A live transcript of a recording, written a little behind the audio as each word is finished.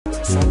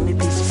So many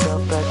pieces all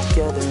back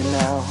together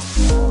now.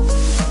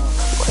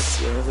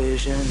 What's your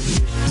vision?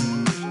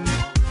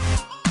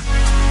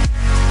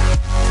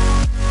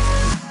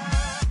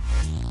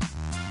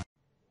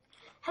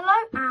 Hello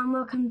and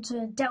welcome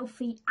to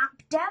Delphi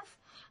App Dev.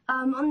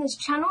 On this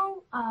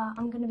channel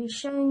I'm going to be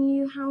showing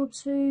you how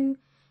to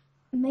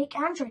make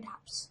Android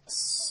apps.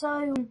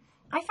 So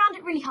I found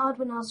it really hard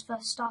when I was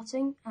first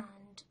starting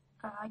and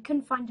I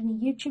couldn't find any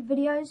YouTube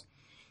videos,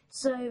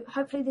 so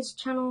hopefully this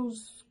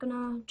channel's going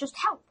to just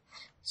help.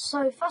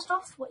 So first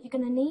off, what you're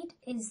going to need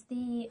is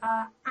the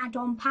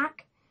add-on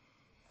pack,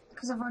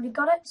 because I've already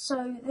got it.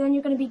 So then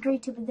you're going to be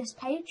greeted with this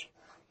page.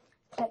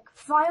 Click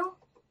File,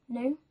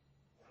 New,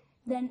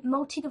 then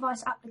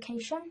Multi-Device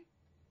Application,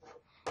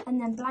 and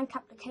then Blank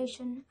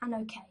Application, and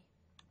OK.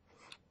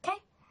 Okay,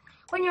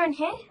 when you're in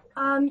here,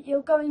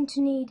 you're going to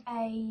need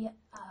a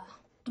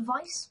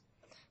device.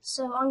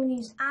 So I'm going to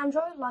use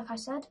Android, like I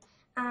said,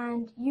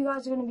 and you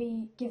guys are going to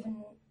be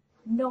given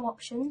no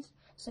options.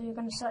 So you're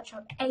going to search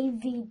up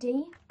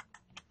AVD,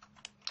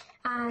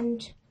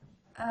 and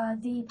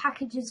the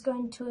package is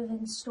going to have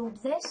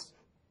installed this.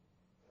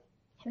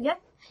 Here we go.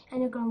 And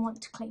you're going to want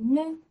to click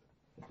New,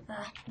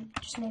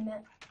 just name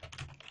it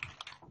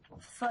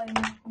Phone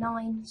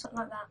 9, something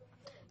like that.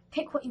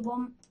 Pick what you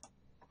want,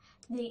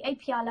 the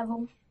API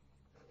level,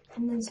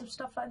 and then some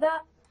stuff like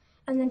that,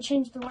 and then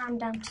change the RAM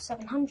down to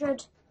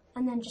 700,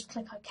 and then just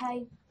click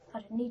OK. I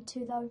don't need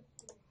to though.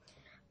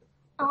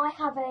 I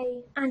have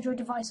a Android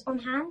device on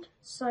hand,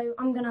 so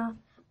I'm going to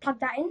plug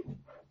that in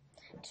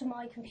to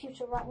my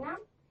computer right now.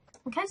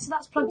 Okay, so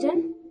that's plugged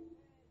in.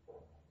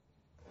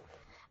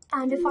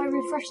 And if I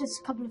refresh this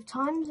a couple of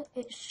times,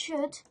 it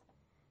should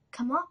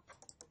come up.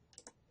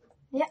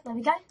 Yep, there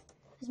we go.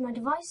 There's my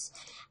device.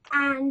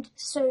 And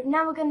so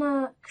now we're going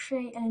to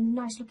create a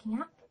nice looking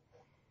app.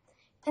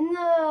 In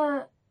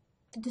the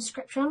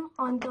description,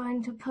 I'm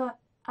going to put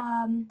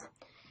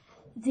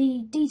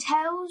the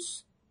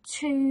details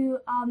to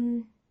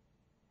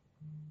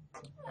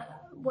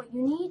what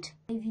you need,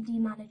 AVD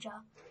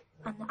Manager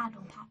and the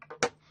add-on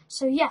pack.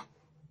 So yeah,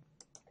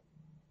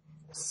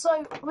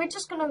 so we're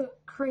just going to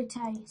create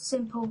a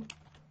simple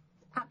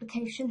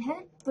application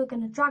here. We're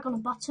going to drag on a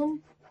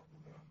button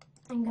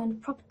and go into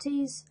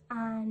properties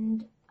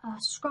and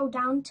scroll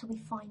down till we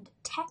find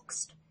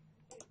text,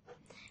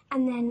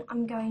 and then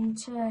I'm going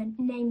to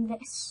name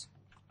this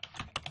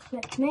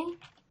Click Me,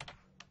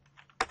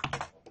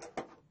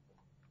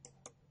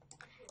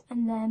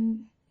 and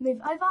then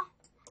move over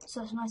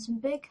so it's nice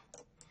and big.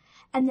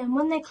 And then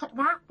when they click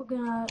that, we're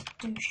going to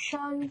do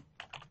show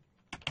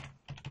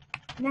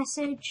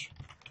message,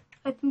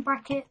 open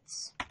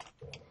brackets,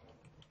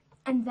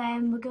 and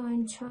then we're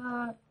going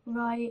to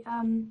write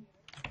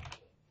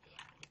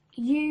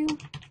you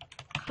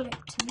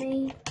clicked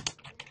me,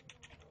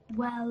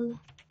 well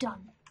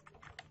done.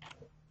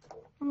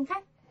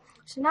 Okay,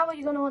 so now what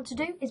you're going to want to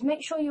do is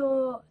make sure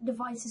your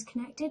device is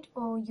connected,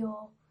 or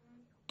your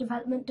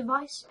development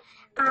device,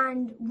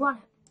 and run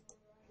it.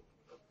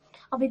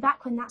 I'll be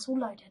back when that's all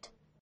loaded.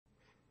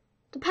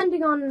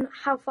 Depending on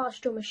how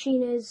fast your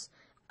machine is,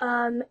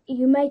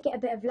 you may get a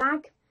bit of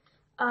lag,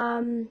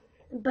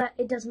 but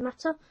it doesn't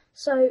matter.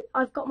 So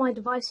I've got my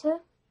device here,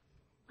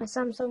 my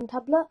Samsung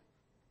tablet,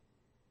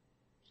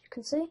 as you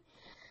can see,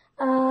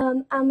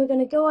 and we're going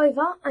to go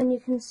over and you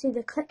can see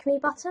the click me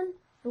button.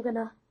 I'm going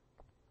to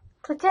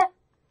click it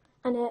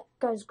and it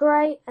goes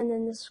grey, and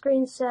then the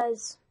screen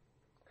says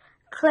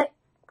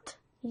clicked,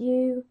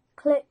 you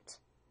clicked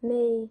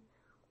me,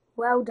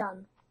 well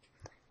done.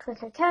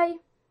 Click OK,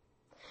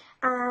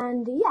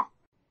 and yeah,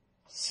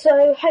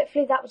 so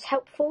hopefully that was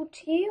helpful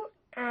to you,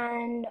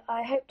 and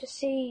I hope to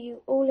see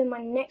you all in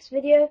my next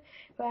video,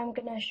 where I'm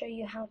going to show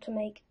you how to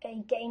make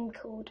a game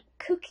called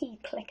Cookie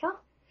Clicker,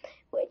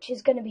 which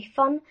is going to be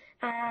fun,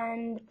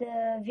 and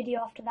the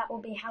video after that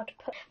will be how to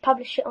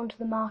publish it onto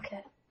the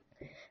market.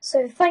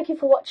 So thank you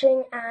for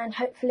watching, and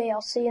hopefully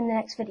I'll see you in the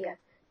next video.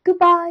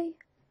 Goodbye!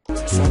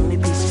 So many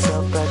pieces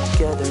all back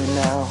together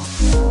now.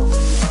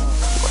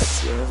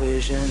 What's your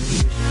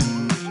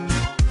vision?